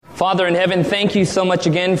Father in heaven, thank you so much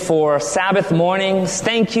again for Sabbath mornings.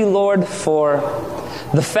 Thank you, Lord, for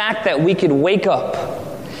the fact that we could wake up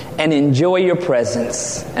and enjoy your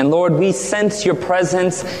presence. And Lord, we sense your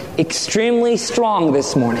presence extremely strong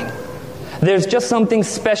this morning. There's just something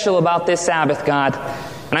special about this Sabbath, God.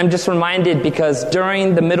 And I'm just reminded because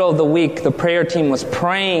during the middle of the week, the prayer team was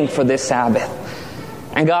praying for this Sabbath.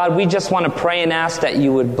 And God, we just want to pray and ask that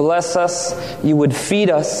you would bless us, you would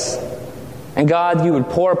feed us, and God, you would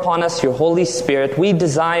pour upon us your Holy Spirit. We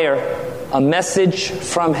desire a message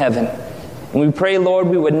from heaven. And we pray, Lord,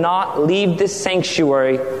 we would not leave this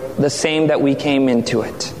sanctuary the same that we came into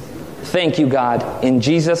it. Thank you, God. In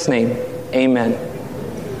Jesus' name, amen.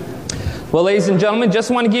 Well, ladies and gentlemen,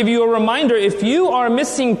 just want to give you a reminder. If you are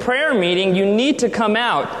missing prayer meeting, you need to come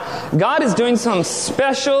out. God is doing some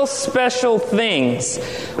special things.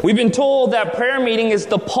 We've been told that prayer meeting is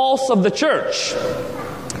the pulse of the church.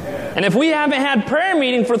 And if we haven't had prayer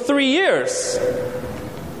meeting for 3 years,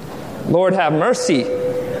 Lord have mercy.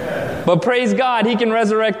 But praise God, He can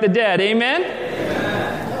resurrect the dead.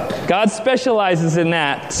 Amen? God specializes in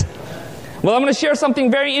that. Well, I'm going to share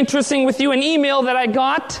something very interesting with you, an email that I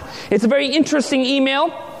got. It's a very interesting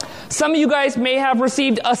email. Some of you guys may have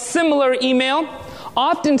received a similar email.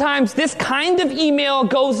 Oftentimes, this kind of email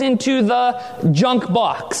goes into the junk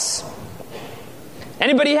box.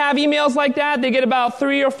 Anybody have emails like that? They get about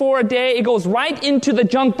 3 or 4 a day. It goes right into the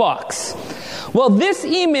junk box. Well, this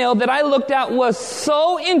email that I looked at was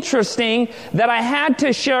so interesting that I had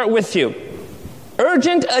to share it with you.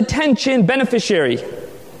 Urgent attention, beneficiary.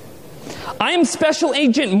 I am Special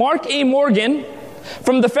Agent Mark A. Morgan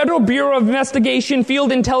from the Federal Bureau of Investigation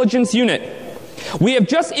Field Intelligence Unit. We have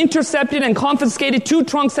just intercepted and confiscated 2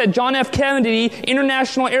 trunks at John F. Kennedy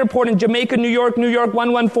International Airport in Jamaica, New York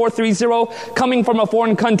 11430, coming from a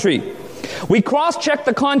foreign country. We cross-checked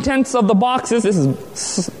the contents of the boxes.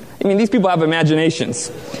 These people have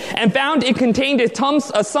imaginations. And found it contained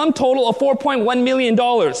a sum total of $4.1 million.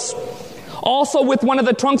 Also with one of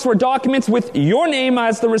the trunks were documents with your name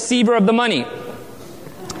as the receiver of the money.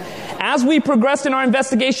 As we progressed in our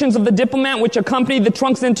investigations of the diplomat which accompanied the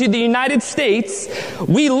trunks into the United States,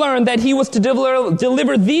 we learned that he was to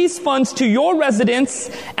deliver these funds to your residence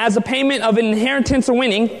as a payment of an inheritance or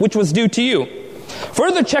winning, which was due to you.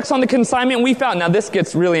 Further checks on the consignment we found, now this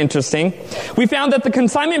gets really interesting, we found that the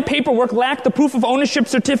consignment paperwork lacked the proof of ownership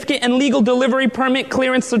certificate and legal delivery permit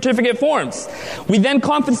clearance certificate forms. We then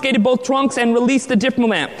confiscated both trunks and released the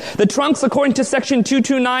diplomat. The trunks, according to Section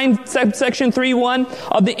 229, Section 31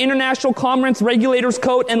 of the International Commerce Regulators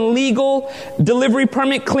Code and legal delivery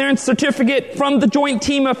permit clearance certificate from the Joint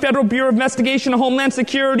Team of Federal Bureau of Investigation and Homeland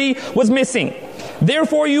Security was missing.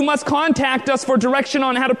 Therefore, you must contact us for direction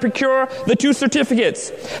on how to procure the 2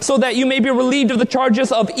 certificates so that you may be relieved of the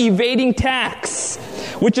charges of evading tax,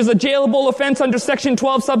 which is a jailable offense under Section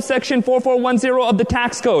 12, subsection 4410 of the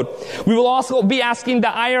tax code. We will also be asking the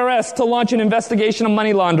IRS to launch an investigation of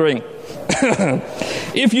money laundering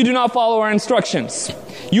if you do not follow our instructions.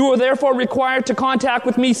 You are therefore required to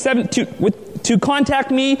contact me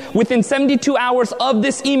within 72 hours of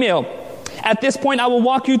this email. At this point, I will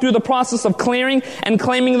walk you through the process of clearing and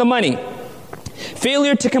claiming the money.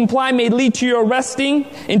 Failure to comply may lead to your arresting,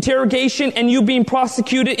 interrogation, and you being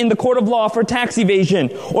prosecuted in the court of law for tax evasion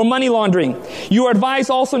or money laundering. You are advised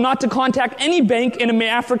also not to contact any bank in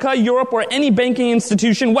Africa, Europe, or any banking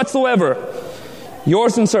institution whatsoever.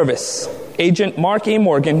 Yours in service, Agent Mark A.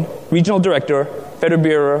 Morgan, Regional Director, Federal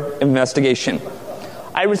Bureau of Investigation.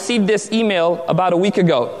 I received this email about a week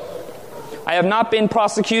ago. I have not been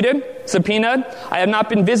prosecuted, subpoenaed. I have not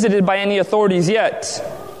been visited by any authorities yet.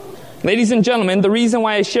 Ladies and gentlemen, the reason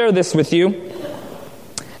why I share this with you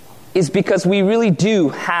is because we really do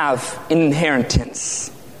have an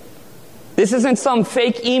inheritance. This isn't some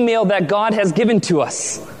fake email that God has given to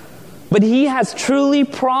us, but He has truly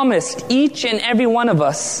promised each and every one of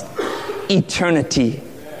us eternity.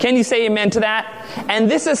 Can you say amen to that?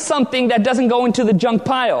 And this is something that doesn't go into the junk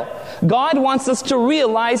pile. God wants us to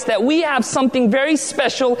realize that we have something very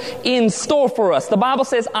special in store for us. The Bible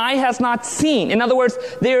says, eye has not seen. In other words,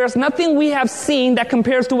 there is nothing we have seen that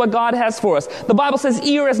compares to what God has for us. The Bible says,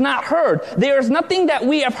 ear has not heard. There is nothing that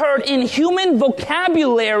we have heard in human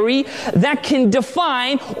vocabulary that can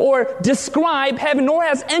define or describe heaven, nor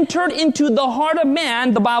has entered into the heart of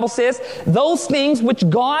man, the Bible says, those things which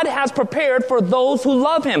God has prepared for those who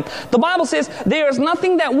love Him. The Bible says, there is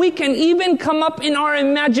nothing that we can even come up in our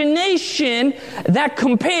imagination that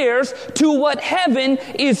compares to what heaven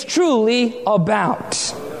is truly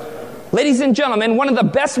about. Ladies and gentlemen, one of the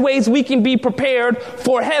best ways we can be prepared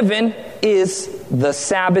for heaven is the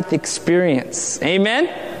Sabbath experience. Amen?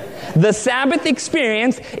 The Sabbath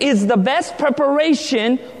experience is the best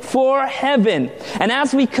preparation for heaven. And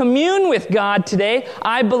as we commune with God today,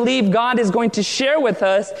 I believe God is going to share with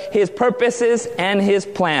us His purposes and His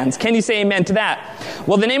plans. Can you say amen to that?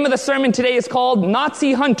 Well, the name of the sermon today is called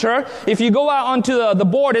Nazi Hunter. If you go out onto the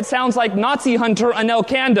board, it sounds like Nazi Hunter Anil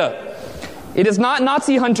Kanda. It is not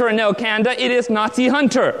Nazi Hunter Anil Kanda, it is Nazi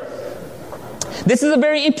Hunter. This is a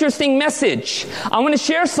very interesting message. I want to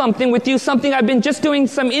share something with you, something I've been just doing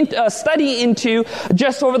some study into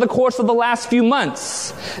just over the course of the last few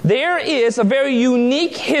months. There is a very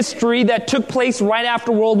unique history that took place right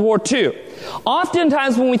after World War II.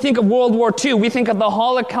 Oftentimes when we think of World War II, we think of the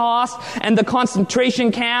Holocaust and the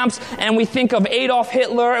concentration camps, and we think of Adolf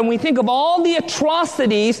Hitler, and we think of all the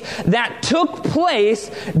atrocities that took place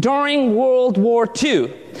during World War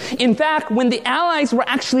II. In fact, when the Allies were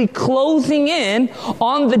actually closing in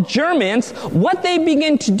on the Germans, what they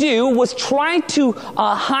began to do was try to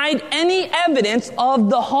hide any evidence of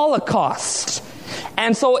the Holocaust.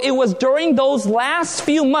 And so it was during those last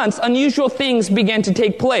few months, unusual things began to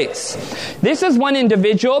take place. This is one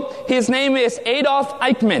individual. His name is Adolf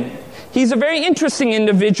Eichmann. He's a very interesting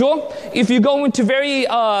individual. If you go into very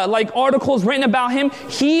articles written about him,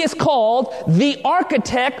 he is called the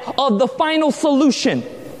architect of the final solution.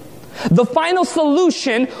 The final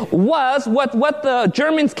solution was what the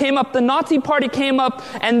Germans came up, the Nazi party came up,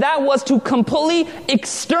 and that was to completely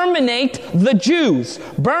exterminate the Jews,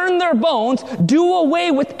 burn their bones, do away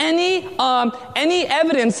with any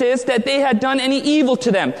evidences that they had done any evil to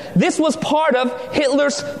them. This was part of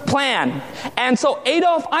Hitler's plan. And so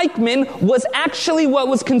Adolf Eichmann was actually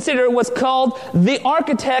was called the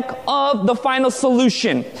architect of the final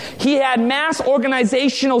solution. He had mass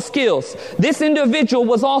organizational skills. This individual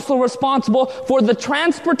was also responsible for the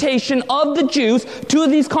transportation of the Jews to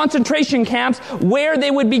these concentration camps where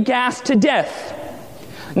they would be gassed to death.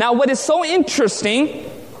 Now, what is so interesting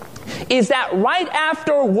is that right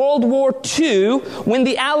after World War II, when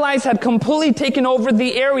the Allies had completely taken over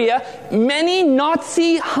the area, many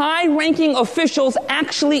Nazi high-ranking officials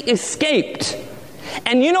actually escaped.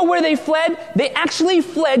 And you know where they fled? They actually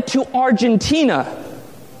fled to Argentina.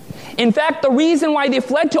 In fact, the reason why they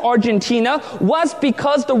fled to Argentina was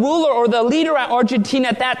because the ruler or the leader at Argentina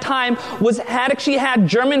at that time had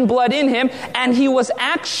German blood in him, and he was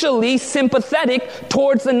actually sympathetic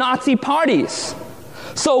towards the Nazi parties.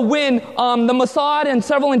 So when the Mossad and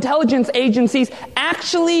several intelligence agencies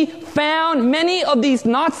actually found many of these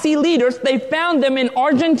Nazi leaders, they found them in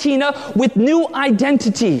Argentina with new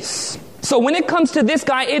identities. So when it comes to this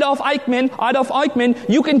guy, Adolf Eichmann,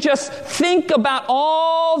 you can just think about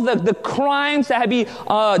all the crimes that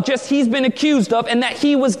he's been accused of and that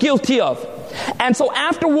he was guilty of. And so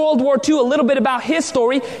after World War II, a little bit about his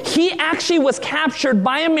story, he actually was captured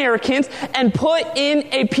by Americans and put in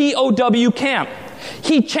a POW camp.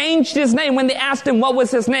 He changed his name. When they asked him what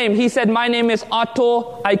was his name, he said, "My name is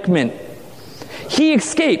Otto Eichmann." He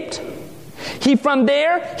escaped. From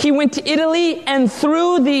there, he went to Italy, and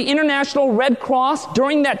through the International Red Cross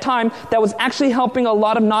during that time, that was actually helping a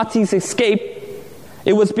lot of Nazis escape.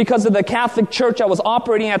 It was because of the Catholic Church that was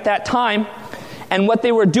operating at that time. And what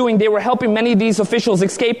they were doing, they were helping many of these officials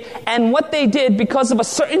escape. And what they did, because of a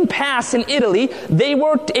certain pass in Italy, they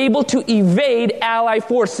were able to evade Allied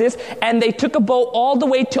forces, and they took a boat all the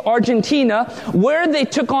way to Argentina, where they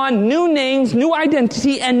took on new names, new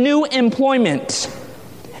identity, and new employment.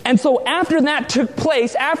 And so after that took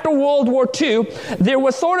place, after World War II, there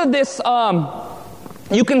was sort of this,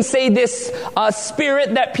 you can say this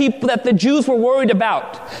spirit that the Jews were worried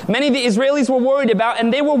about. Many of the Israelis were worried about,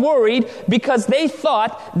 and they were worried because they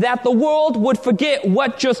thought that the world would forget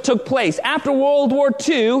what just took place. After World War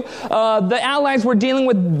II, the Allies were dealing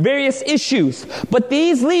with various issues. But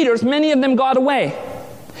these leaders, many of them got away.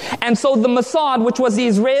 And so the Mossad, which was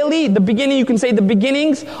the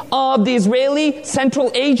beginnings of the Israeli Central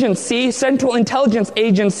Intelligence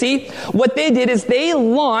Agency, what they did is they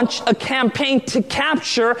launched a campaign to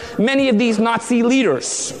capture many of these Nazi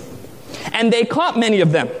leaders. And they caught many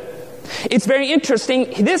of them. It's very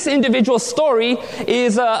interesting. This individual's story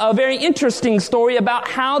is a very interesting story about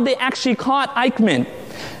how they actually caught Eichmann.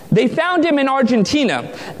 They found him in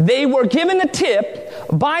Argentina. They were given a tip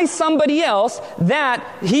by somebody else that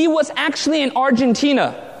he was actually in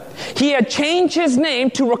Argentina. He had changed his name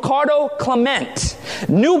to Ricardo Clement.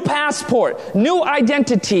 New passport, new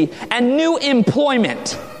identity, and new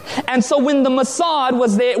employment. And so when the Mossad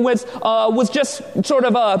was just sort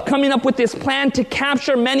of coming up with this plan to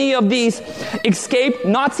capture many of these escaped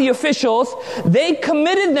Nazi officials, they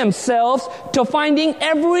committed themselves to finding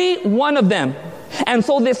every one of them. And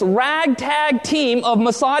so this ragtag team of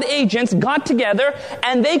Mossad agents got together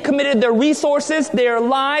and they committed their resources, their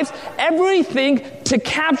lives, everything to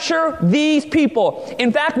capture these people.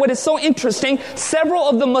 In fact, what is so interesting, several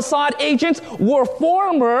of the Mossad agents were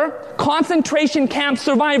former concentration camp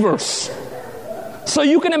survivors. So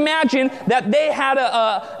you can imagine that they had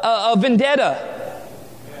a vendetta,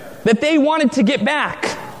 that they wanted to get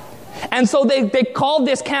back. And so they called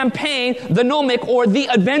this campaign the Nomic, or the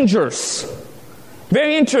Avengers.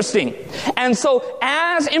 Very interesting. And so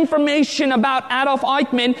as information about Adolf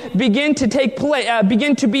Eichmann began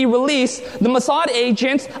to be released, the Mossad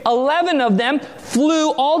agents, 11 of them,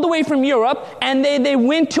 flew all the way from Europe, and they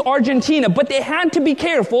went to Argentina. But they had to be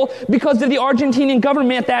careful because of the Argentinian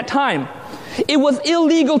government at that time. It was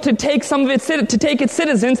illegal to take its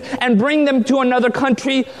citizens and bring them to another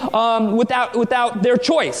country without their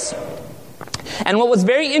choice. And what was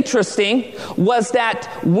very interesting was that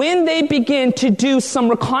when they began to do some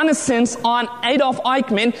reconnaissance on Adolf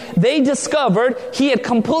Eichmann, they discovered he had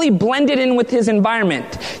completely blended in with his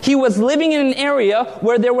environment. He was living in an area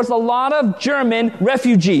where there was a lot of German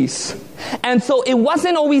refugees. And so it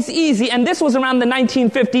wasn't always easy, and this was around the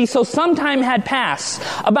 1950s, so some time had passed,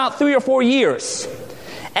 about 3 or 4 years.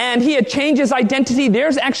 And he had changed his identity.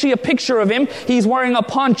 There's actually a picture of him. He's wearing a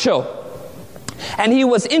poncho. And he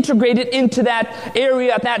was integrated into that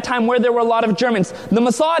area at that time where there were a lot of Germans. The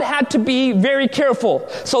Mossad had to be very careful.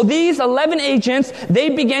 So these 11 agents, they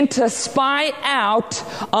began to spy out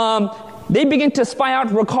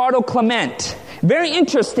Ricardo Clement. Very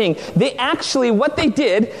interesting. What they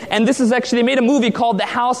did, and they made a movie called The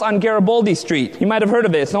House on Garibaldi Street. You might have heard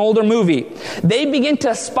of it. It's an older movie. They began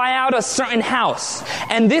to spy out a certain house.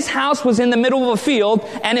 And this house was in the middle of a field,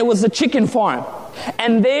 and it was a chicken farm.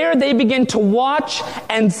 And there they begin to watch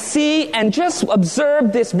and see and just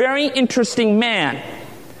observe this very interesting man.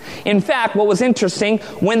 In fact, what was interesting,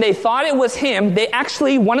 when they thought it was him,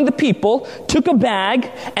 one of the people took a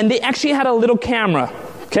bag and they actually had a little camera.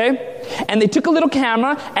 Okay? And they took a little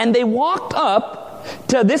camera and they walked up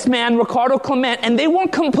to this man, Ricardo Clement, and they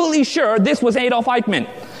weren't completely sure this was Adolf Eichmann.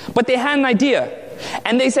 But they had an idea.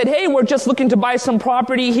 And they said, hey, we're just looking to buy some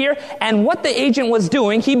property here. And what the agent was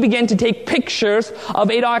doing, he began to take pictures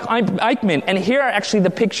of Adolf Eichmann. And here are actually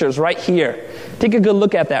the pictures right here. Take a good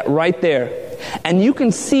look at that right there. And you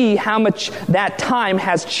can see how much that time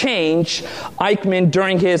has changed Eichmann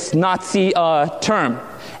during his Nazi term.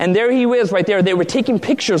 And there he is right there. They were taking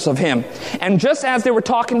pictures of him. And just as they were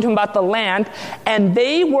talking to him about the land, and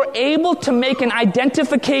they were able to make an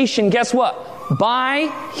identification, guess what?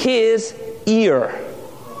 By his ear.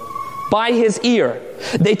 By his ear.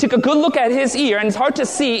 They took a good look at his ear, and it's hard to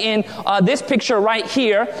see in this picture right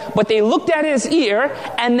here, but they looked at his ear,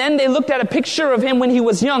 and then they looked at a picture of him when he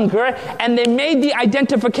was younger, and they made the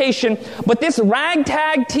identification. But this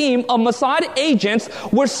ragtag team of Mossad agents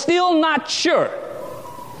were still not sure.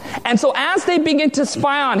 And so as they began to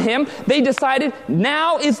spy on him, they decided,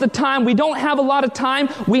 now is the time. We don't have a lot of time.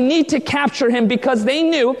 We need to capture him, because they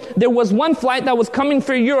knew there was one flight that was coming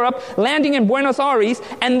for Europe, landing in Buenos Aires,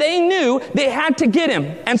 and they knew they had to get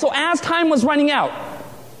him. And so as time was running out,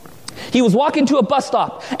 he was walking to a bus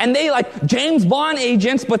stop, and they like James Bond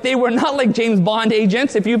agents, but they were not like James Bond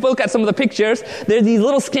agents. If you look at some of the pictures, they're these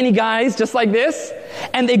little skinny guys just like this.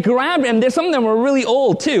 And they grabbed him. Some of them were really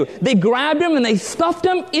old too. They grabbed him and they stuffed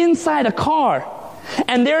him inside a car.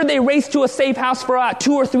 And there they raced to a safe house for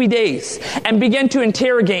 2 or 3 days and began to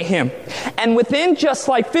interrogate him. And within just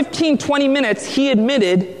like 15, 20 minutes, he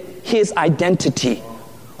admitted his identity,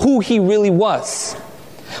 who he really was.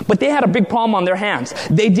 But they had a big problem on their hands.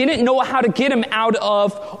 They didn't know how to get him out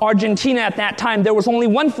of Argentina at that time. There was only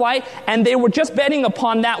one flight, and they were just betting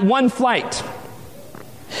upon that one flight.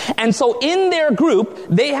 And so in their group,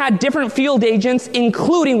 they had different field agents,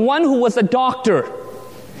 including one who was a doctor.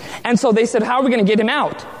 And so they said, how are we going to get him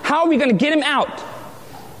out? How are we going to get him out?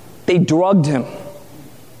 They drugged him.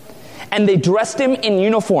 And they dressed him in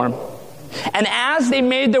uniform. And as they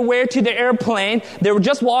made their way to the airplane, they were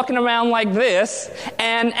just walking around like this.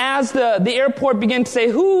 And as the airport began to say,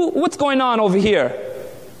 what's going on over here?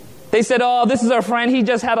 They said, oh, this is our friend. He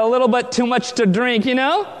just had a little bit too much to drink,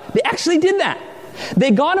 They actually did that.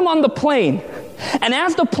 They got him on the plane. And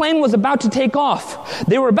as the plane was about to take off,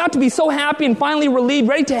 they were about to be so happy and finally relieved,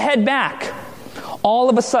 ready to head back. All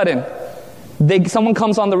of a sudden, someone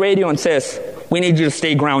comes on the radio and says, we need you to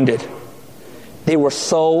stay grounded. They were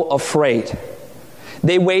so afraid.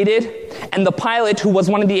 They waited, and the pilot, who was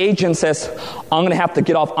one of the agents, says, I'm going to have to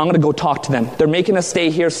get off. I'm going to go talk to them. They're making us stay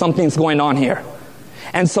here. Something's going on here.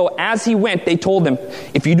 And so as he went, they told him,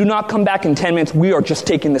 if you do not come back in 10 minutes, we are just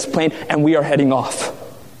taking this plane and we are heading off.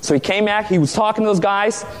 So he came back, he was talking to those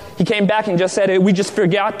guys. He came back and just said, hey, we just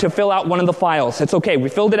forgot to fill out one of the files. It's okay, we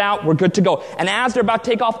filled it out, we're good to go. And as they're about to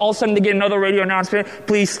take off, all of a sudden they get another radio announcement,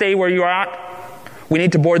 please stay where you are at. We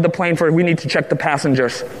need to board the plane we need to check the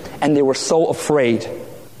passengers. And they were so afraid.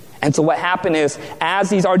 And so what happened is, as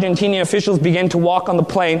these Argentinian officials began to walk on the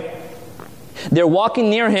plane, they're walking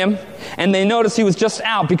near him, and they noticed he was just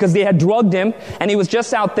out because they had drugged him, and he was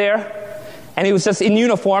just out there. And he was just in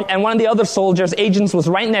uniform, and one of the other soldiers, agents, was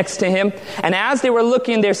right next to him. And as they were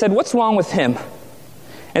looking, they said, what's wrong with him?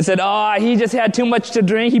 And said, he just had too much to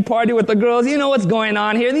drink. He partied with the girls. You know what's going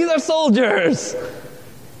on here. These are soldiers.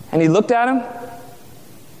 And he looked at him,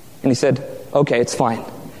 and he said, okay, it's fine.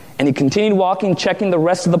 And he continued walking, checking the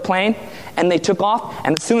rest of the plane, and they took off.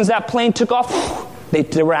 And as soon as that plane took off, they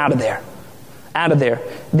were out of there. Out of there.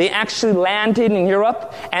 They actually landed in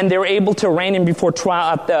Europe, and they were able to arraign him before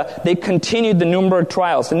trial. They continued the Nuremberg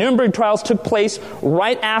trials. The Nuremberg trials took place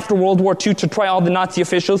right after World War II to try all the Nazi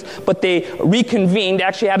officials, but they reconvened,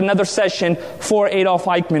 actually had another session for Adolf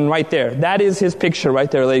Eichmann right there. That is his picture right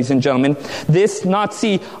there, ladies and gentlemen. This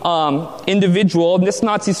Nazi individual, this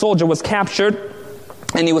Nazi soldier was captured,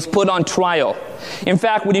 and he was put on trial. In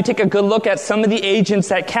fact, when you take a good look at some of the agents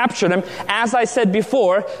that captured him, as I said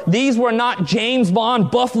before, these were not James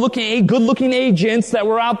Bond, buff-looking, good-looking agents that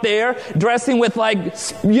were out there dressing with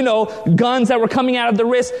guns that were coming out of the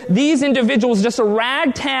wrist. These individuals, just a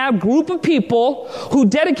ragtag group of people who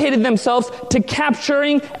dedicated themselves to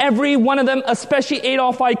capturing every one of them, especially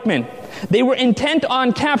Adolf Eichmann. They were intent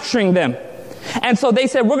on capturing them. And so they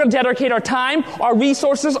said, we're going to dedicate our time, our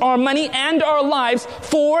resources, our money, and our lives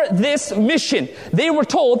for this mission. They were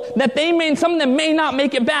told that some of them may not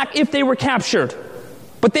make it back if they were captured.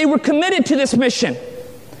 But they were committed to this mission.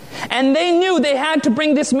 And they knew they had to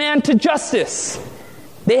bring this man to justice.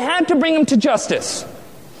 They had to bring him to justice.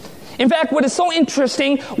 In fact, what is so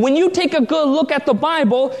interesting, when you take a good look at the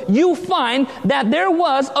Bible, you find that there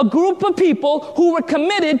was a group of people who were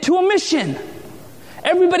committed to a mission.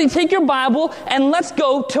 Everybody take your Bible and let's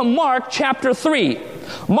go to Mark chapter 3.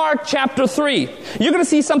 Mark chapter 3. You're going to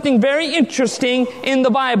see something very interesting in the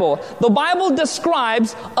Bible. The Bible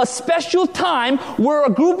describes a special time where a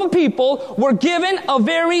group of people were given a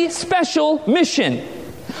very special mission.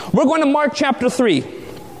 We're going to Mark chapter 3.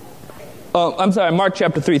 Mark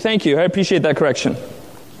chapter 3. Thank you. I appreciate that correction.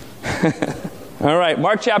 All right,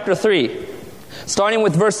 Mark chapter 3. Starting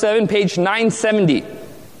with verse 7, page 970.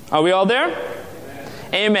 Are we all there?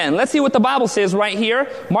 Amen. Let's see what the Bible says right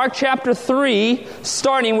here. Mark chapter 3,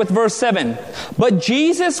 starting with verse 7. But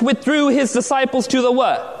Jesus withdrew his disciples to the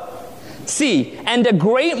what? Sea. And a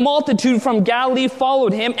great multitude from Galilee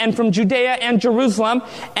followed him, and from Judea and Jerusalem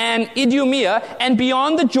and Idumea and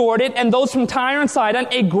beyond the Jordan, and those from Tyre and Sidon,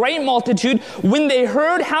 a great multitude, when they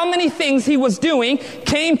heard how many things he was doing,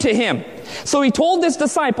 came to him. So he told his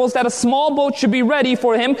disciples that a small boat should be ready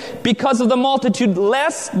for him because of the multitude,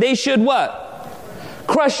 lest they should what?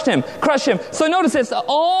 Crush him. So notice this,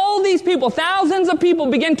 all these people, thousands of people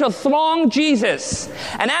begin to throng Jesus.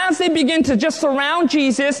 And as they begin to just surround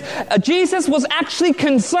Jesus, Jesus was actually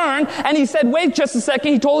concerned, and he said, wait just a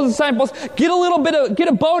second. He told his disciples, get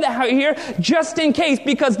a boat out here just in case,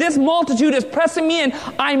 because this multitude is pressing me in.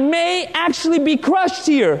 I may actually be crushed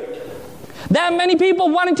here. That many people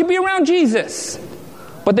wanted to be around Jesus,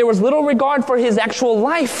 but there was little regard for his actual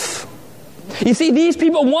life. You see, these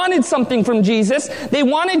people wanted something from Jesus. They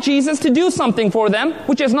wanted Jesus to do something for them,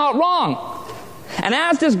 which is not wrong. And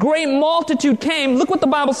as this great multitude came, look what the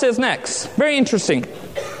Bible says next. Very interesting.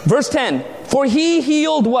 Verse 10. For he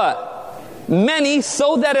healed what? Many,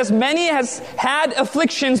 so that as many as had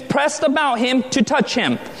afflictions pressed about him to touch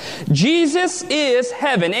him. Jesus is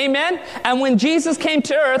heaven. Amen? And when Jesus came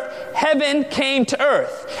to earth, heaven came to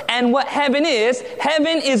earth. And what heaven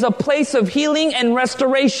is a place of healing and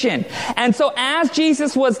restoration. And so as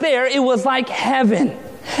Jesus was there, it was like heaven.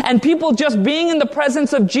 And people just being in the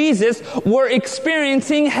presence of Jesus were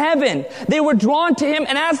experiencing heaven. They were drawn to him,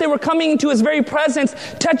 and as they were coming into his very presence,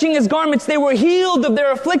 touching his garments, they were healed of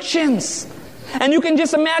their afflictions. And you can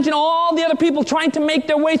just imagine all the other people trying to make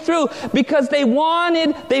their way through because they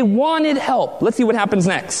wanted help. Let's see what happens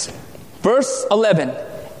next. Verse 11.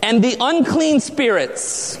 And the unclean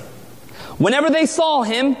spirits, whenever they saw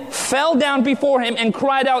him, fell down before him and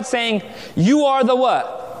cried out, saying, you are the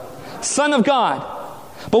what? Son of God.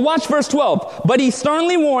 But watch verse 12. But he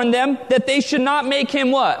sternly warned them that they should not make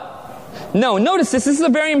him what? No, notice this. This is a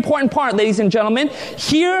very important part, ladies and gentlemen.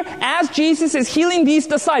 Here, as Jesus is healing these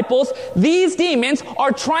disciples, these demons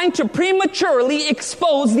are trying to prematurely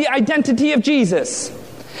expose the identity of Jesus.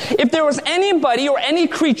 If there was anybody or any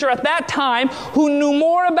creature at that time who knew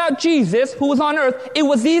more about Jesus, who was on earth, it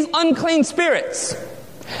was these unclean spirits.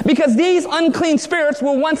 Because these unclean spirits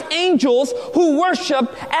were once angels who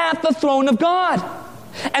worshiped at the throne of God.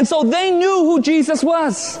 And so they knew who Jesus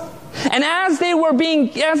was. And as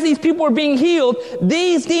these people were being healed,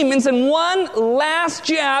 these demons, in one last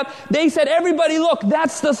jab, they said, everybody, look,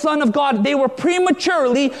 that's the Son of God. They were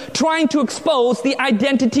prematurely trying to expose the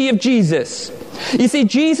identity of Jesus. You see,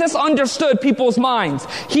 Jesus understood people's minds.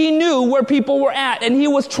 He knew where people were at, and he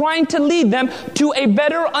was trying to lead them to a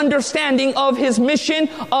better understanding of his mission,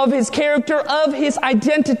 of his character, of his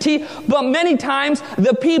identity. But many times,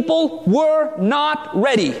 the people were not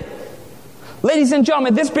ready. Ladies and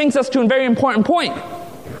gentlemen, this brings us to a very important point.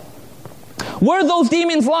 Were those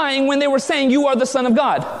demons lying when they were saying, you are the Son of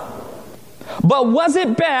God? But was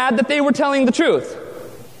it bad that they were telling the truth?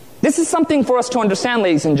 This is something for us to understand,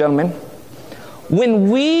 ladies and gentlemen.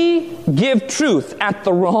 When we give truth at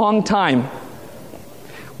the wrong time,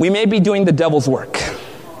 we may be doing the devil's work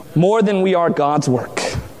more than we are God's work.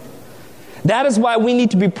 That is why we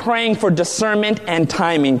need to be praying for discernment and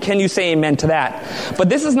timing. Can you say amen to that? But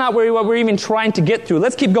this is not what we're even trying to get through.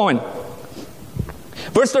 Let's keep going.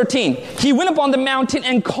 Verse 13. He went up on the mountain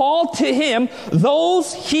and called to him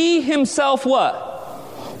those he himself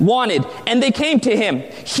what? Wanted. And they came to him.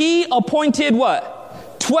 He appointed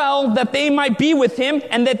what? 12 that they might be with him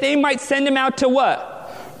and that they might send him out to what?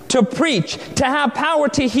 To preach, to have power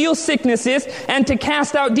to heal sicknesses, and to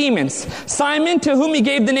cast out demons. Simon, to whom he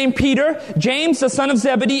gave the name Peter, James, the son of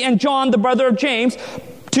Zebedee, and John, the brother of James,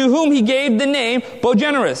 to whom he gave the name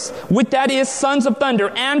Boanerges, which that is, sons of thunder.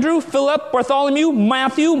 Andrew, Philip, Bartholomew,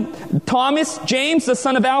 Matthew, Thomas, James, the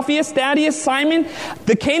son of Alphaeus, Thaddeus, Simon,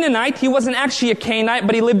 the Canaanite. He wasn't actually a Canaanite,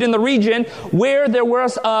 but he lived in the region where there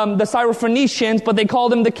was the Syrophoenicians, but they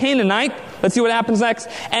called him the Canaanite. Let's see what happens next.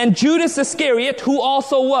 And Judas Iscariot, who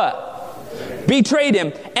also what? Betrayed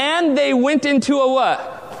him. And they went into a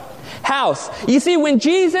what? House. You see, when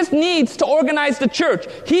Jesus needs to organize the church,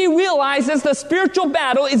 he realizes the spiritual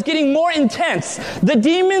battle is getting more intense. The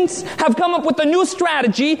demons have come up with a new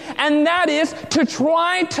strategy, and that is to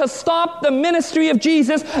try to stop the ministry of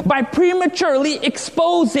Jesus by prematurely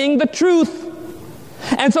exposing the truth.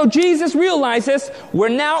 And so Jesus realizes we're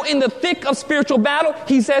now in the thick of spiritual battle.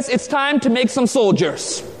 He says it's time to make some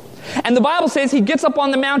soldiers. And the Bible says he gets up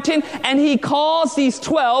on the mountain and he calls these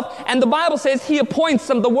 12, and the Bible says he appoints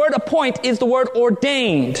them. The word appoint is the word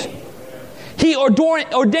ordained. He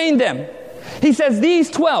ordained them. He says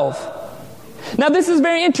these 12. Now this is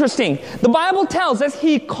very interesting. The Bible tells us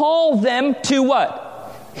he called them to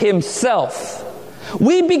what? Himself.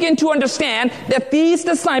 We begin to understand that these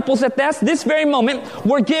disciples at this very moment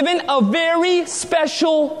were given a very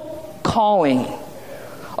special calling.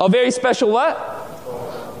 A very special what?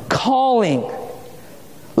 Calling.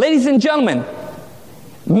 Ladies and gentlemen,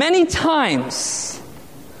 many times,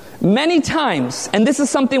 and this is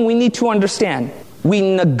something we need to understand, we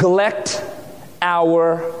neglect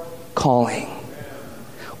our calling.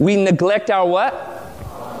 We neglect our what?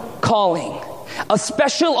 Calling. A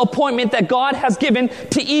special appointment that God has given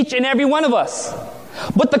to each and every one of us.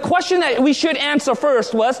 But the question that we should answer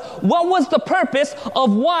first was, what was the purpose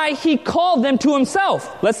of why he called them to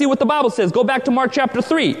himself? Let's see what the Bible says. Go back to Mark chapter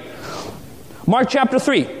 3. Mark chapter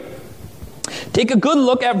 3. Take a good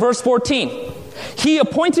look at verse 14. He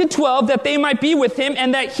appointed 12 that they might be with him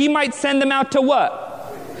and that he might send them out to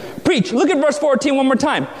what? Preach. Look at verse 14 one more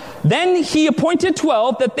time. Then he appointed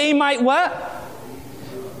 12 that they might what?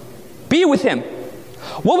 Be with him.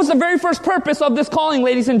 What was the very first purpose of this calling,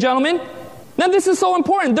 ladies and gentlemen? Now this is so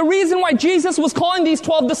important. The reason why Jesus was calling these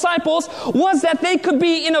 12 disciples was that they could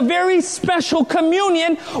be in a very special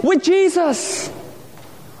communion with Jesus.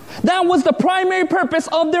 That was the primary purpose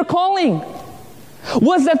of their calling.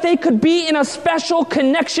 Was that they could be in a special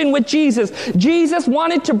connection with Jesus. Jesus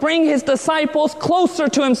wanted to bring his disciples closer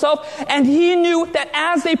to himself, and he knew that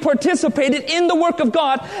as they participated in the work of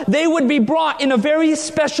God, they would be brought in a very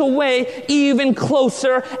special way even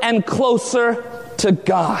closer and closer to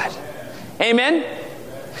God. Amen?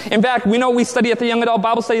 In fact, we studied at the Young Adult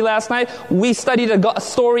Bible Study last night. We studied a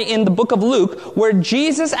story in the book of Luke where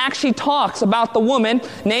Jesus actually talks about the woman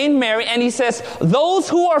named Mary, and he says, those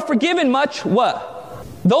who are forgiven much, what?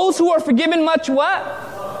 Those who are forgiven much,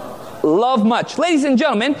 what? Love much. Ladies and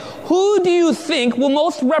gentlemen, who do you think will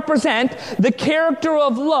most represent the character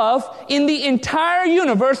of love in the entire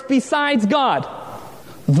universe besides God?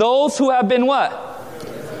 Those who have been what?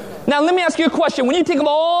 Now let me ask you a question. When you think of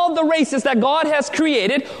all the races that God has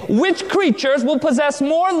created, which creatures will possess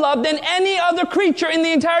more love than any other creature in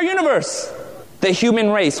the entire universe? The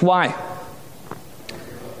human race. Why?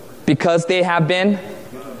 Because they have been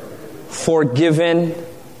forgiven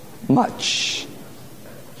much.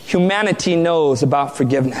 Humanity knows about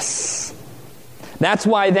forgiveness. That's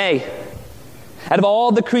why they, out of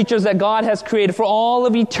all the creatures that God has created for all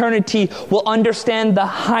of eternity, will understand the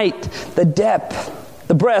height, the depth,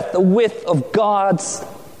 the breadth, the width of God's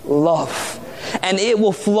love. And it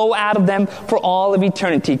will flow out of them for all of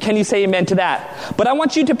eternity. Can you say amen to that? But I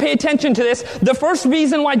want you to pay attention to this. The first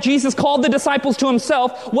reason why Jesus called the disciples to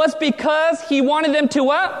himself was because he wanted them to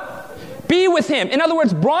what? Be with him. In other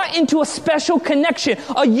words, brought into a special connection,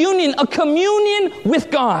 a union, a communion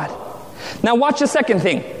with God. Now watch the second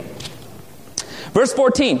thing. Verse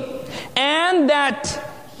 14. And that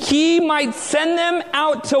he might send them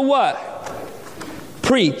out to what?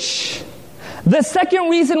 Preach. The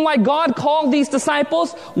second reason why God called these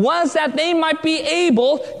disciples was that they might be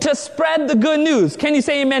able to spread the good news. Can you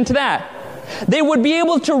say amen to that? They would be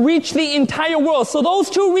able to reach the entire world. So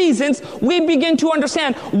those two reasons, we begin to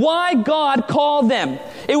understand why God called them.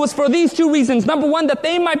 It was for these two reasons. Number one, that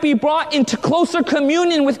they might be brought into closer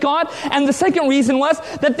communion with God. And the second reason was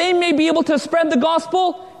that they may be able to spread the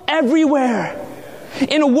gospel everywhere.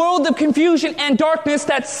 In a world of confusion and darkness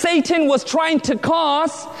that Satan was trying to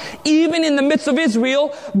cause, even in the midst of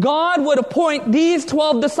Israel, God would appoint these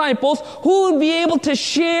 12 disciples who would be able to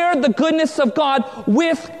share the goodness of God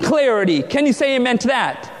with clarity. Can you say amen to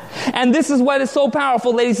that? And this is what is so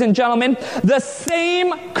powerful, ladies and gentlemen. The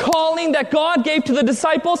same calling that God gave to the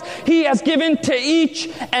disciples, he has given to each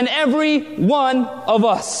and every one of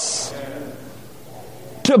us.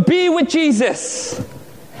 To be with Jesus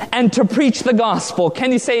and to preach the gospel.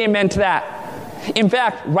 Can you say amen to that? In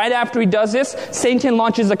fact, right after he does this, Satan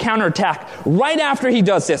launches a counterattack. Right after he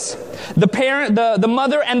does this, the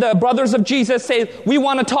mother and the brothers of Jesus say, we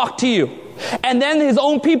want to talk to you. And then his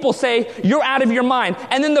own people say, you're out of your mind.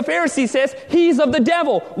 And then the Pharisee says, he's of the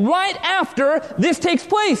devil. Right after this takes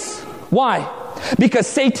place. Why? Because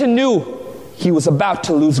Satan knew he was about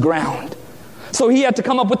to lose ground. So he had to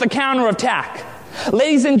come up with a counterattack.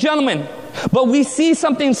 Ladies and gentlemen, but we see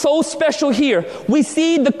something so special here. We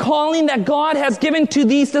see the calling that God has given to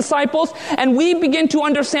these disciples, and we begin to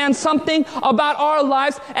understand something about our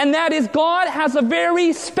lives, and that is God has a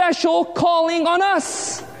very special calling on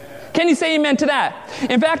us. Can you say amen to that?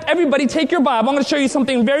 In fact, everybody take your Bible. I'm going to show you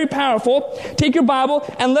something very powerful. Take your Bible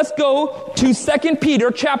and let's go to 2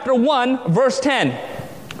 Peter chapter 1, verse 10.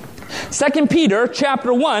 2 Peter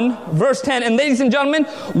chapter 1, verse 10. And ladies and gentlemen,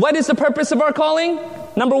 what is the purpose of our calling?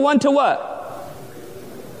 Number one, to what?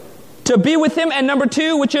 To be with him. And number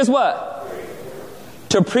two, which is what?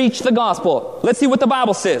 To preach the gospel. Let's see what the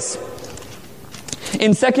Bible says.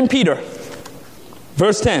 In 2 Peter,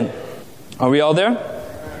 verse 10. Are we all there?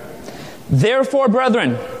 Therefore,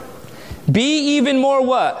 brethren, be even more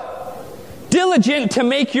what? Diligent to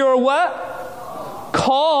make your what?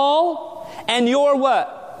 Call and your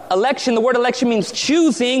what? Election. The word election means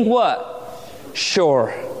choosing what?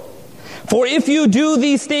 Sure. For if you do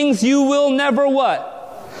these things, you will never what?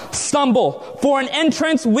 Stumble. For an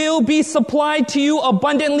entrance will be supplied to you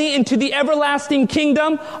abundantly into the everlasting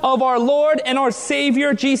kingdom of our Lord and our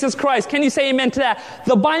Savior, Jesus Christ. Can you say amen to that?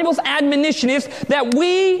 The Bible's admonition is that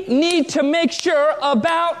we need to make sure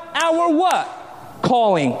about our what?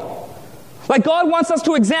 Calling. Like God wants us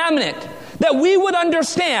to examine it. That we would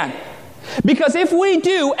understand. Because if we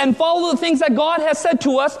do and follow the things that God has said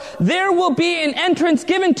to us, there will be an entrance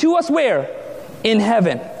given to us where? In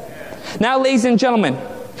heaven. Now, ladies and gentlemen,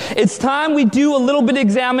 it's time we do a little bit of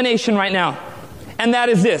examination right now. And that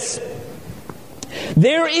is this.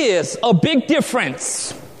 There is a big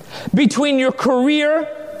difference between your career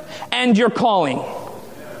and your calling.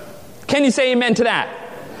 Can you say amen to that?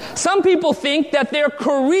 Some people think that their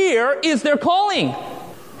career is their calling.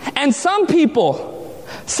 And some people,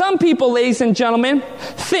 ladies and gentlemen,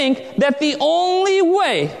 think that the only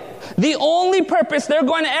way, the only purpose they're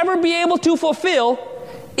going to ever be able to fulfill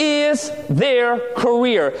is their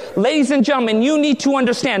career. Ladies and gentlemen, you need to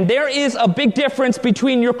understand there is a big difference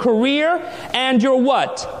between your career and your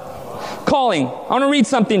what? Calling. I want to read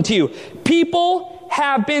something to you. People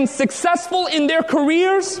have been successful in their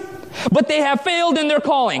careers, but they have failed in their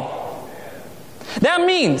calling. That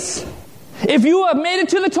means if you have made it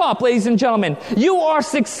to the top, ladies and gentlemen, you are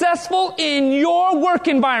successful in your work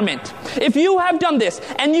environment. If you have done this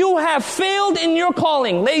and you have failed in your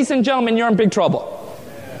calling, ladies and gentlemen, you're in big trouble.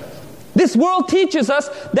 This world teaches us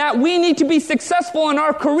that we need to be successful in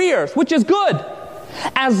our careers, which is good,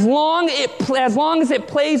 as long as it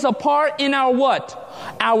plays a part in our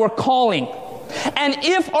what? Our calling. And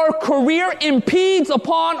if our career impedes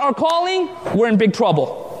upon our calling, we're in big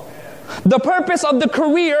trouble. The purpose of the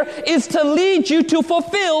career is to lead you to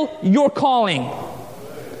fulfill your calling.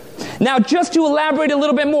 Now, just to elaborate a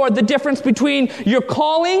little bit more, the difference between your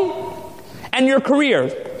calling and your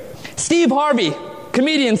career. Steve Harvey,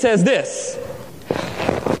 comedian, says this: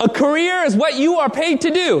 a career is what you are paid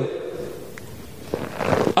to do.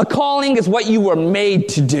 A calling is what you were made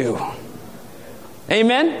to do.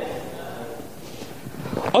 Amen?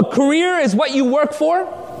 A career is what you work for.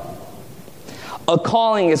 A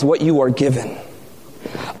calling is what you are given.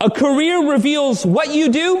 A career reveals what you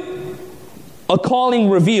do. A calling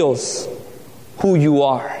reveals who you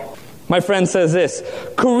are. My friend says this: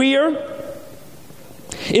 career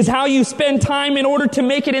is how you spend time in order to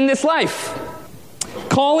make it in this life.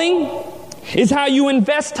 Calling is how you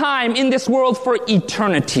invest time in this world for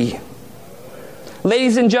eternity.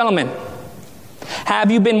 Ladies and gentlemen,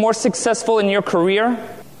 have you been more successful in your career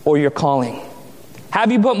or your calling?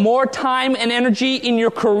 Have you put more time and energy in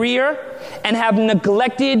your career and have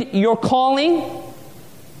neglected your calling?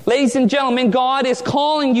 Ladies and gentlemen, God is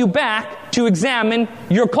calling you back to examine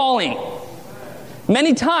your calling.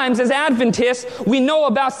 Many times as Adventists, we know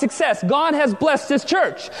about success. God has blessed His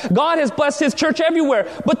church. God has blessed His church everywhere.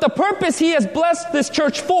 But the purpose He has blessed this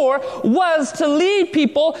church for was to lead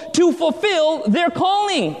people to fulfill their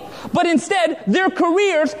calling. But instead, their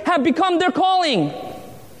careers have become their calling.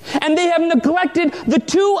 And they have neglected the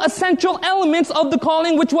two essential elements of the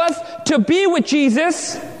calling, which was to be with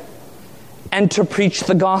Jesus and to preach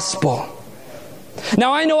the gospel.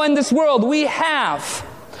 Now, I know in this world we have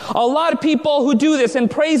a lot of people who do this, and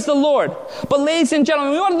praise the Lord. But ladies and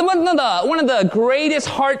gentlemen, one of the greatest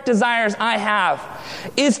heart desires I have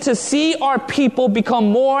is to see our people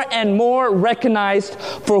become more and more recognized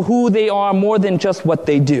for who they are more than just what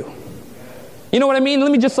they do. You know what I mean?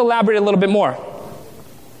 Let me just elaborate a little bit more.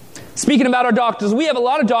 Speaking about our doctors, we have a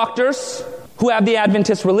lot of doctors who have the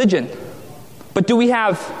Adventist religion. But do we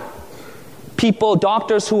have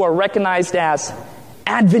doctors who are recognized as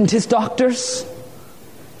Adventist doctors?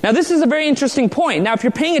 Now, this is a very interesting point. Now, if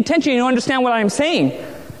you're paying attention, you understand what I'm saying.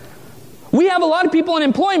 We have a lot of people in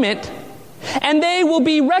employment, and they will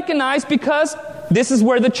be recognized because this is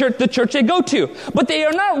where the church they go to. But they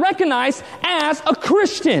are not recognized as a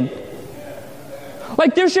Christian.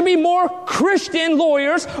 Like, there should be more Christian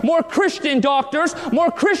lawyers, more Christian doctors, more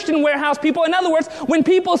Christian warehouse people. In other words, when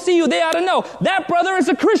people see you, they ought to know that brother is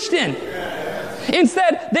a Christian.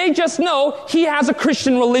 Instead, they just know he has a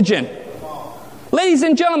Christian religion. Ladies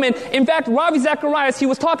and gentlemen, in fact, Ravi Zacharias, he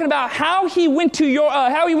was talking about how he went to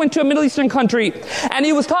a Middle Eastern country, and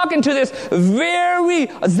he was talking to this very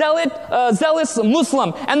zealous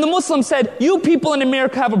Muslim, and the Muslim said, "You people in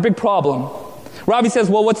America have a big problem." Ravi says,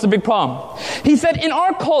 "Well, what's the big problem?" He said, "In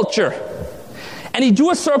our culture," and he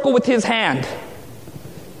drew a circle with his hand,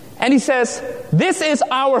 and he says, "This is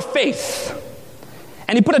our faith,"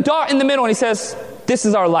 and he put a dot in the middle, and he says, "This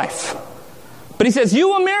is our life." But he says,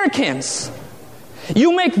 "You Americans,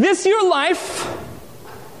 you make this your life,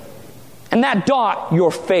 and that dot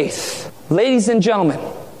your faith." Ladies and gentlemen,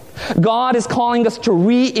 God is calling us to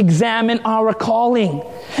re-examine our calling.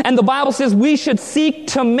 And the Bible says we should seek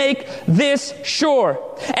to make this sure.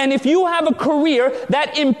 And if you have a career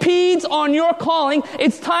that impedes on your calling,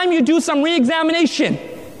 it's time you do some re-examination.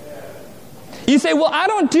 You say, "Well, I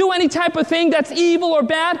don't do any type of thing that's evil or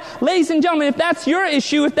bad." Ladies and gentlemen, if that's your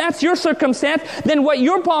issue, if that's your circumstance, then what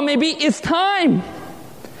your problem may be is time.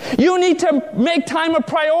 You need to make time a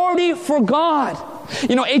priority for God.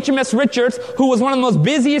 You know, HMS Richards, who was one of the most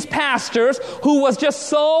busiest pastors, who was just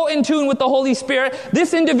so in tune with the Holy Spirit,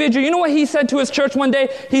 this individual, you know what he said to his church one day?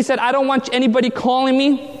 He said, "I don't want anybody calling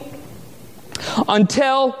me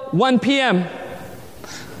until 1 p.m.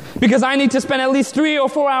 because I need to spend at least 3 or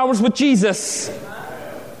 4 hours with Jesus."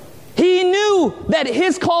 He knew that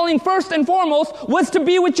his calling first and foremost was to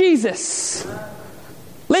be with Jesus.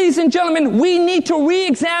 Ladies and gentlemen, we need to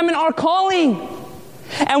re-examine our calling.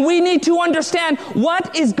 And we need to understand,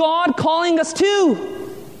 what is God calling us to?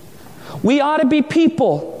 We ought to be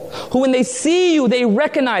people who, when they see you, they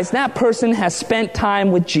recognize that person has spent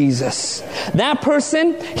time with Jesus. That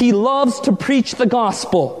person, he loves to preach the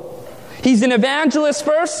gospel. He's an evangelist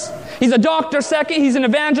first. He's a doctor second. He's an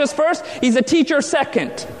evangelist first. He's a teacher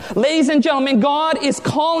second. Ladies and gentlemen, God is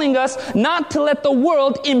calling us not to let the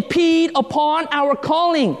world impede upon our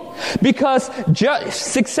calling. Because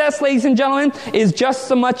success, ladies and gentlemen, is just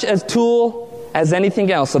so much a tool as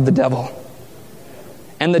anything else of the devil.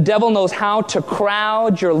 And the devil knows how to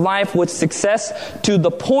crowd your life with success to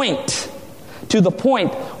the point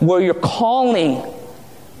where your calling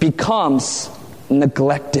becomes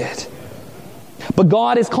neglected. But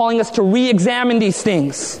God is calling us to re-examine these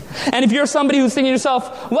things. And if you're somebody who's thinking to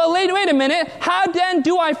yourself, well, wait a minute, how then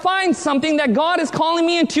do I find something that God is calling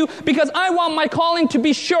me into? Because I want my calling to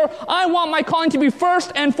be sure. I want my calling to be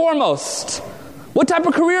first and foremost. What type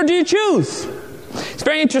of career do you choose? It's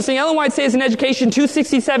very interesting. Ellen White says in Education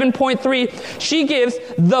 267.3, she gives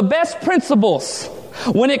the best principles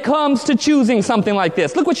when it comes to choosing something like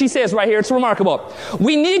this. Look what she says right here. It's remarkable.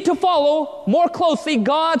 We need to follow more closely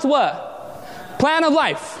God's what? Plan of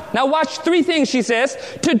life. Now watch three things, she says.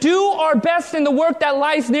 To do our best in the work that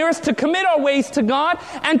lies near us, to commit our ways to God,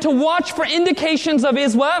 and to watch for indications of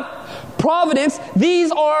His what? Providence.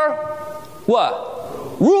 These are what?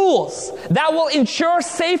 Rules that will ensure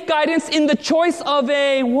safe guidance in the choice of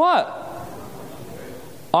a what?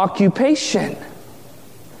 Occupation.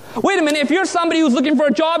 Wait a minute, if you're somebody who's looking for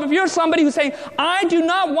a job, if you're somebody who's saying, I do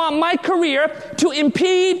not want my career to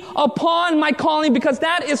impede upon my calling because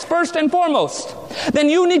that is first and foremost, then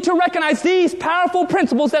you need to recognize these powerful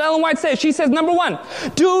principles that Ellen White says. She says, number one,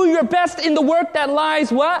 do your best in the work that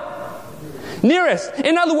lies what? Nearest.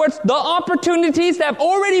 In other words, the opportunities that have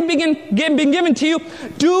already been given to you,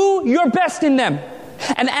 do your best in them.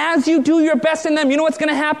 And as you do your best in them, you know what's going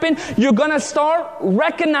to happen? You're going to start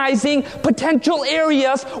recognizing potential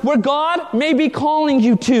areas where God may be calling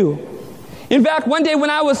you to. In fact, one day when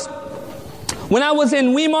I was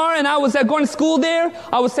in Weimar and I was going to school there,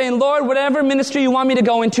 I was saying, Lord, whatever ministry you want me to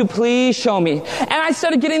go into, please show me. And I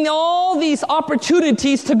started getting all these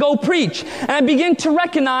opportunities to go preach. And I began to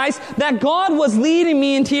recognize that God was leading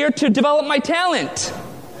me into here to develop my talent.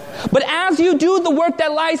 But as you do the work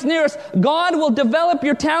that lies nearest, God will develop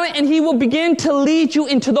your talent and He will begin to lead you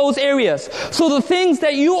into those areas. So the things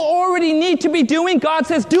that you already need to be doing, God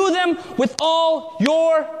says, do them with all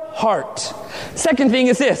your heart. Second thing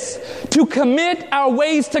is this, to commit our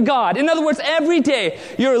ways to God. In other words, every day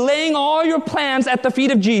you're laying all your plans at the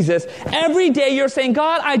feet of Jesus. Every day you're saying,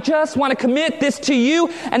 God, I just want to commit this to you.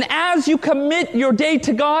 And as you commit your day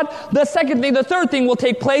to God, the third thing will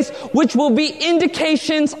take place, which will be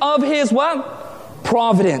indications of His what?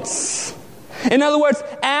 Providence. In other words,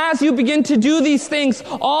 as you begin to do these things,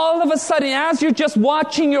 all of a sudden, as you're just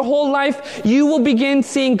watching your whole life, you will begin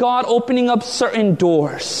seeing God opening up certain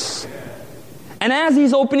doors. And as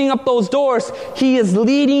He's opening up those doors, He is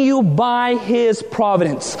leading you by His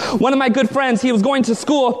providence. One of my good friends, he was going to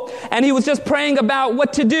school and he was just praying about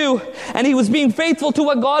what to do. And he was being faithful to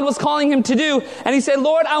what God was calling him to do. And he said,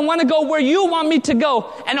 Lord, I want to go where you want me to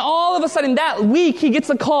go. And all of a sudden that week, he gets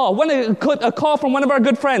a call from one of our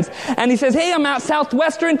good friends. And he says, hey, I'm at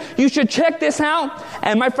Southwestern. You should check this out.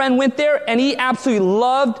 And my friend went there and he absolutely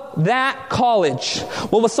loved that college.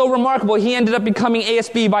 What was so remarkable, he ended up becoming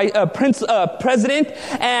ASB president,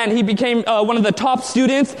 and he became one of the top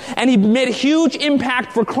students, and he made a huge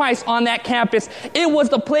impact for Christ on that campus. It was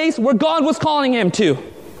the place where God was calling him to.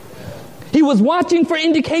 He was watching for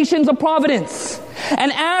indications of providence.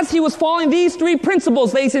 And as he was following these three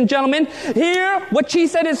principles, ladies and gentlemen, here, what she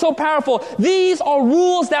said is so powerful. These are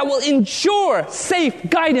rules that will ensure safe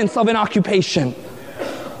guidance of an occupation.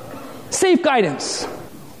 Safe guidance.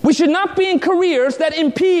 We should not be in careers that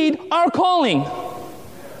impede our calling.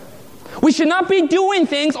 We should not be doing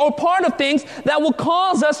things or part of things that will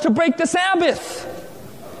cause us to break the Sabbath.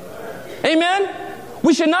 Amen?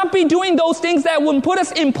 We should not be doing those things that will put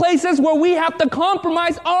us in places where we have to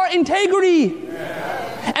compromise our integrity.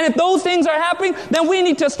 And if those things are happening, then we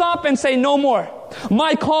need to stop and say, no more.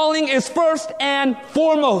 My calling is first and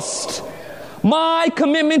foremost. My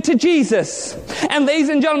commitment to Jesus. And ladies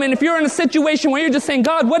and gentlemen, if you're in a situation where you're just saying,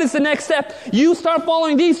 God, what is the next step? You start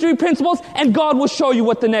following these three principles and God will show you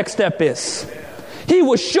what the next step is. He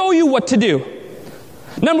will show you what to do.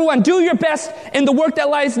 Number one, do your best in the work that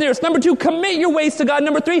lies nearest. Number two, commit your ways to God.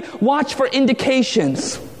 Number three, watch for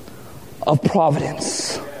indications of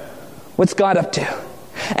providence. What's God up to?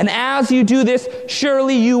 And as you do this,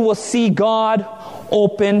 surely you will see God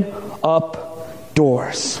open up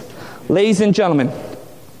doors. Ladies and gentlemen,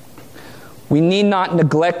 we need not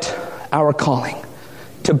neglect our calling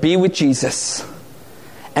to be with Jesus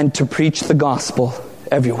and to preach the gospel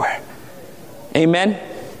everywhere. Amen?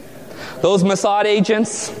 Those Mossad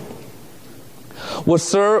agents were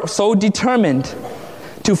so determined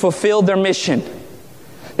to fulfill their mission.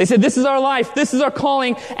 They said, this is our life, this is our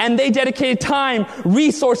calling, and they dedicated time,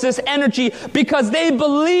 resources, energy, because they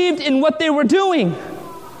believed in what they were doing.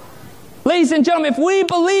 Ladies and gentlemen, if we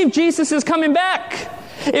believe Jesus is coming back,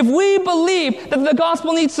 if we believe that the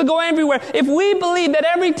gospel needs to go everywhere, if we believe that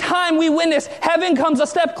every time we witness, heaven comes a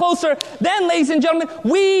step closer, then, ladies and gentlemen,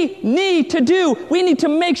 we need to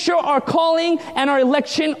make sure our calling and our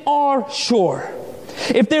election are sure.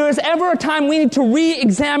 If there is ever a time we need to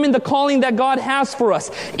re-examine the calling that God has for us,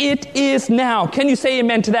 it is now. Can you say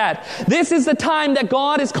amen to that? This is the time that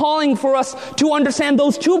God is calling for us to understand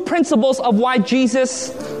those two principles of why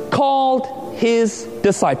Jesus called his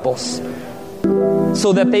disciples,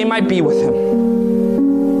 so that they might be with him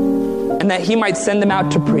and that he might send them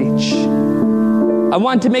out to preach. I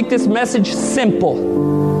want to make this message simple,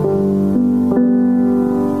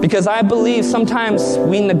 because I believe sometimes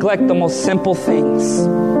we neglect the most simple things.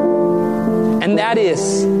 And that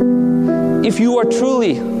is, if you are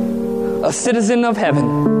truly a citizen of heaven,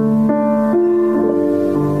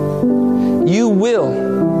 you will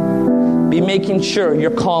be making sure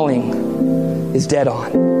your calling is dead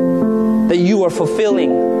on, that you are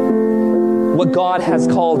fulfilling what God has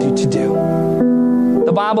called you to do.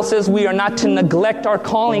 The Bible says we are not to neglect our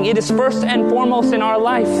calling. It is first and foremost in our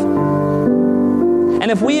life.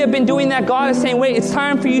 And if we have been doing that, God is saying, wait, it's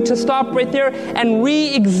time for you to stop right there and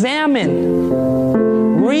re-examine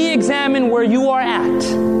where you are at.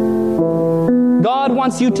 God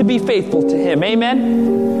wants you to be faithful to him.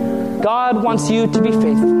 Amen? God wants you to be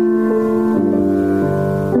faithful.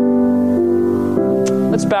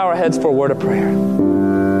 Let's bow our heads for a word of prayer.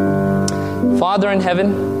 Father in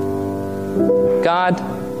heaven, God,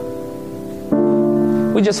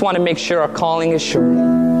 we just want to make sure our calling is sure.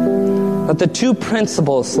 That the two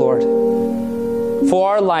principles, Lord, for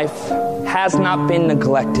our life has not been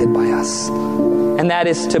neglected by us. And that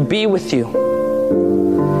is to be with you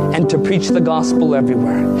and to preach the gospel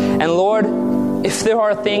everywhere. And Lord, if there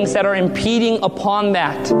are things that are impeding upon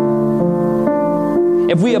that,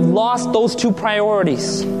 if we have lost those two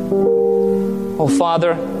priorities, oh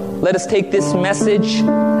Father, let us take this message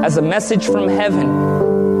as a message from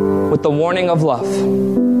heaven with the warning of love.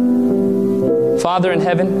 Father in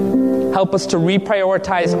heaven, help us to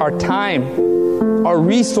reprioritize our time, our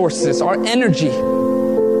resources, our energy.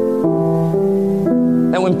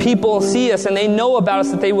 That when people see us and they know about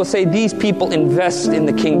us, that they will say, these people invest in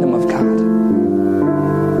the kingdom of God.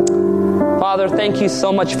 Father, thank you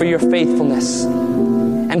so much for your faithfulness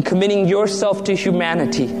and committing yourself to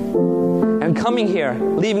humanity and coming here,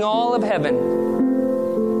 leaving all of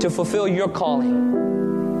heaven to fulfill your calling,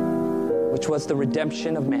 which was the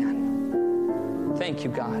redemption of man. Thank you,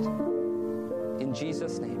 God. In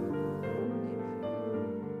Jesus' name.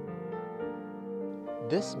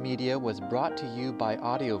 This media was brought to you by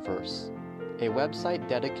Audioverse, a website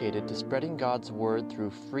dedicated to spreading God's Word through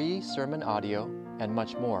free sermon audio and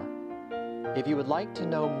much more. If you would like to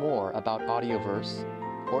know more about Audioverse,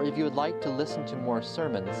 or if you would like to listen to more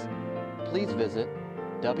sermons, please visit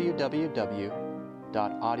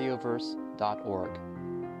www.audioverse.org.